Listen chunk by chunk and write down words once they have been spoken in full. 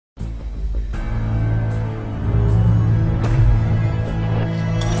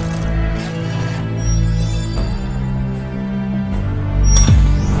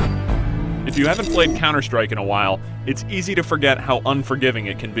you haven't played Counter-Strike in a while, it's easy to forget how unforgiving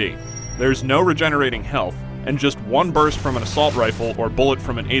it can be. There's no regenerating health, and just one burst from an assault rifle or bullet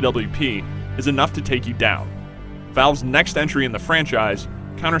from an AWP is enough to take you down. Valve's next entry in the franchise,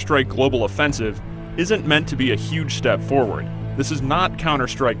 Counter-Strike Global Offensive, isn't meant to be a huge step forward. This is not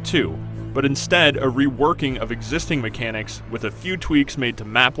Counter-Strike 2, but instead a reworking of existing mechanics with a few tweaks made to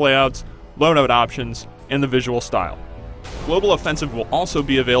map layouts, loadout options, and the visual style. Global Offensive will also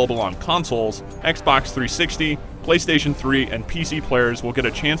be available on consoles. Xbox 360, PlayStation 3, and PC players will get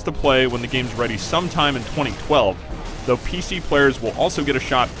a chance to play when the game's ready sometime in 2012, though PC players will also get a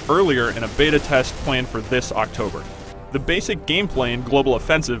shot earlier in a beta test planned for this October. The basic gameplay in Global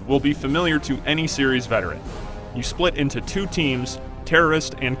Offensive will be familiar to any series veteran. You split into two teams,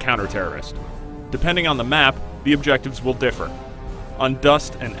 terrorist and counter-terrorist. Depending on the map, the objectives will differ. On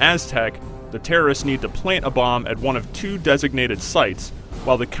Dust and Aztec, the terrorists need to plant a bomb at one of two designated sites,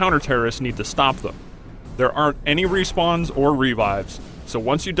 while the counter-terrorists need to stop them. There aren't any respawns or revives, so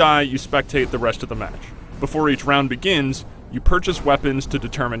once you die, you spectate the rest of the match. Before each round begins, you purchase weapons to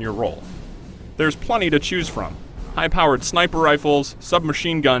determine your role. There's plenty to choose from. High-powered sniper rifles,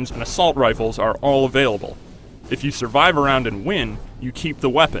 submachine guns, and assault rifles are all available. If you survive a round and win, you keep the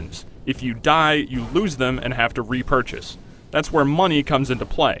weapons. If you die, you lose them and have to repurchase. That's where money comes into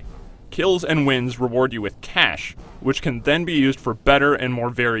play. Kills and wins reward you with cash, which can then be used for better and more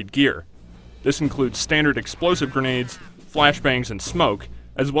varied gear. This includes standard explosive grenades, flashbangs, and smoke,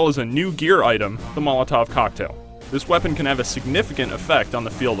 as well as a new gear item, the Molotov cocktail. This weapon can have a significant effect on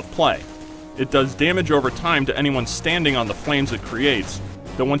the field of play. It does damage over time to anyone standing on the flames it creates,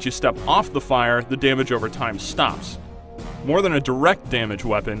 though once you step off the fire, the damage over time stops. More than a direct damage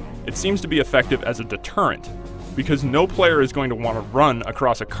weapon, it seems to be effective as a deterrent. Because no player is going to want to run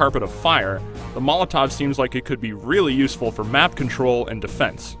across a carpet of fire, the Molotov seems like it could be really useful for map control and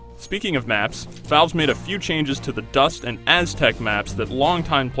defense. Speaking of maps, Valve's made a few changes to the Dust and Aztec maps that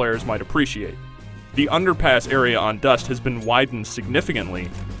longtime players might appreciate. The underpass area on Dust has been widened significantly,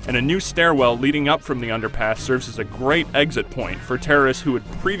 and a new stairwell leading up from the underpass serves as a great exit point for terrorists who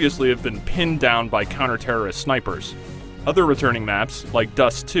would previously have been pinned down by counter-terrorist snipers. Other returning maps, like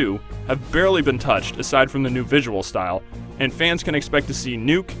Dust 2, have barely been touched aside from the new visual style, and fans can expect to see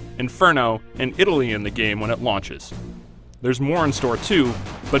Nuke, Inferno, and Italy in the game when it launches. There's more in store too,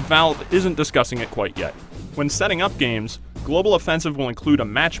 but Valve isn't discussing it quite yet. When setting up games, Global Offensive will include a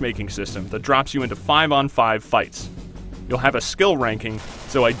matchmaking system that drops you into 5-on-5 fights. You'll have a skill ranking,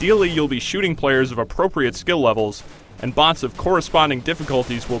 so ideally you'll be shooting players of appropriate skill levels, and bots of corresponding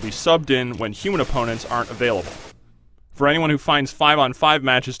difficulties will be subbed in when human opponents aren't available. For anyone who finds 5-on-5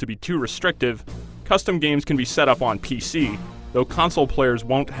 matches to be too restrictive, custom games can be set up on PC, though console players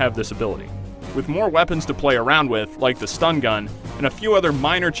won't have this ability. With more weapons to play around with, like the stun gun, and a few other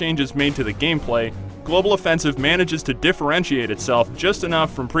minor changes made to the gameplay, Global Offensive manages to differentiate itself just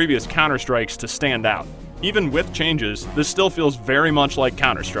enough from previous Counter-Strikes to stand out. Even with changes, this still feels very much like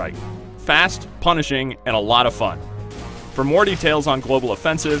Counter-Strike. Fast, punishing, and a lot of fun. For more details on Global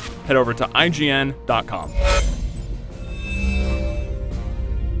Offensive, head over to IGN.com.